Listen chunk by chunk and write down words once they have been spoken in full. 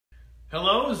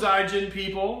Hello, Zygen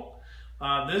people.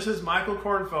 This is Michael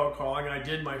Kornfeld calling. I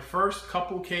did my first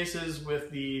couple cases with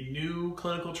the new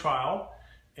clinical trial,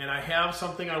 and I have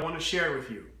something I want to share with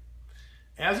you.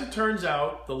 As it turns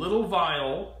out, the little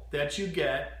vial that you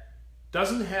get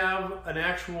doesn't have an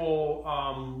actual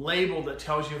label that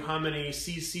tells you how many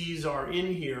cc's are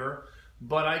in here,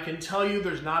 but I can tell you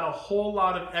there's not a whole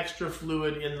lot of extra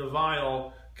fluid in the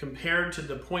vial compared to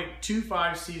the 0.25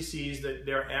 cc's that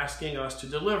they're asking us to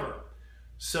deliver.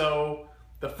 So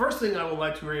the first thing I would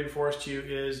like to reinforce to you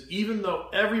is, even though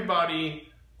everybody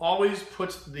always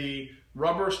puts the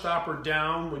rubber stopper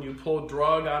down when you pull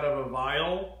drug out of a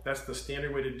vial, that's the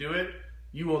standard way to do it,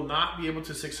 you will not be able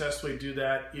to successfully do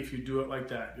that if you do it like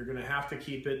that. You're going to have to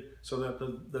keep it so that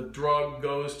the drug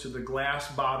goes to the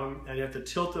glass bottom, and you have to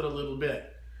tilt it a little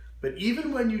bit. But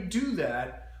even when you do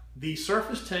that, the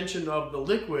surface tension of the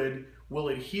liquid will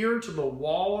adhere to the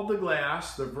wall of the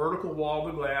glass, the vertical wall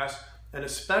of the glass, and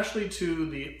especially to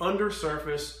the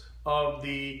undersurface of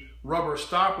the rubber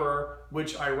stopper,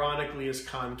 which ironically is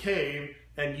concave,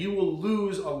 and you will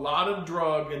lose a lot of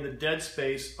drug in the dead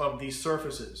space of these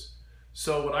surfaces.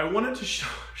 So what I wanted to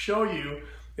show you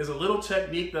is a little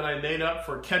technique that I made up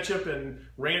for ketchup and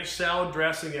ranch salad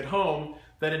dressing at home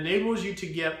that enables you to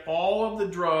get all of the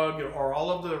drug or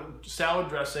all of the salad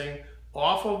dressing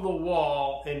off of the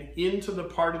wall and into the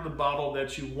part of the bottle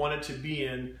that you want it to be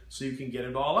in, so you can get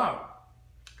it all out.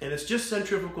 And it's just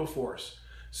centrifugal force.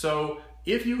 So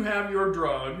if you have your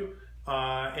drug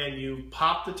and you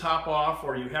pop the top off,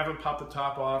 or you haven't popped the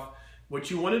top off,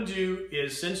 what you want to do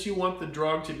is, since you want the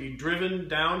drug to be driven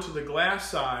down to the glass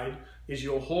side, is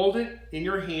you'll hold it in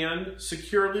your hand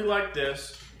securely like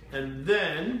this, and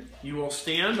then you will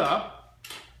stand up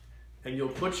and you'll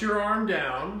put your arm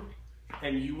down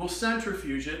and you will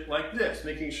centrifuge it like this,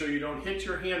 making sure you don't hit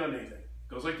your hand on anything.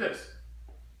 It goes like this.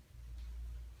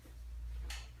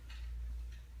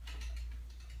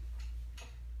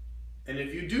 And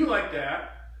if you do like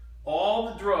that,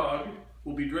 all the drug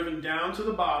will be driven down to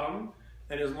the bottom,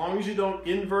 and as long as you don't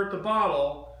invert the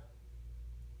bottle,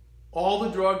 all the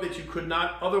drug that you could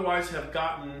not otherwise have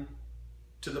gotten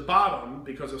to the bottom,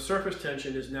 because of surface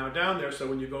tension, is now down there. So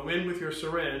when you go in with your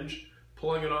syringe,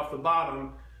 pulling it off the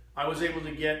bottom, I was able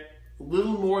to get a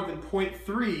little more than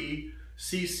 0.3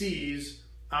 cc's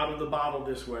out of the bottle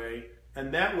this way,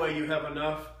 and that way you have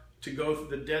enough to go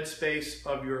through the dead space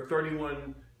of your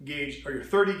 31 gauge or your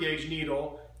 30 gauge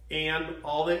needle and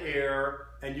all the air,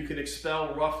 and you can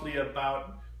expel roughly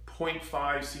about 0.5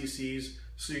 cc's,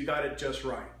 so you got it just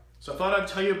right. So I thought I'd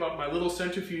tell you about my little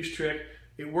centrifuge trick.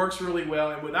 It works really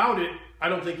well, and without it, I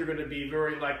don't think you're going to be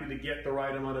very likely to get the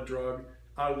right amount of drug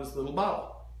out of this little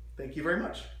bottle. Thank you very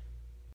much.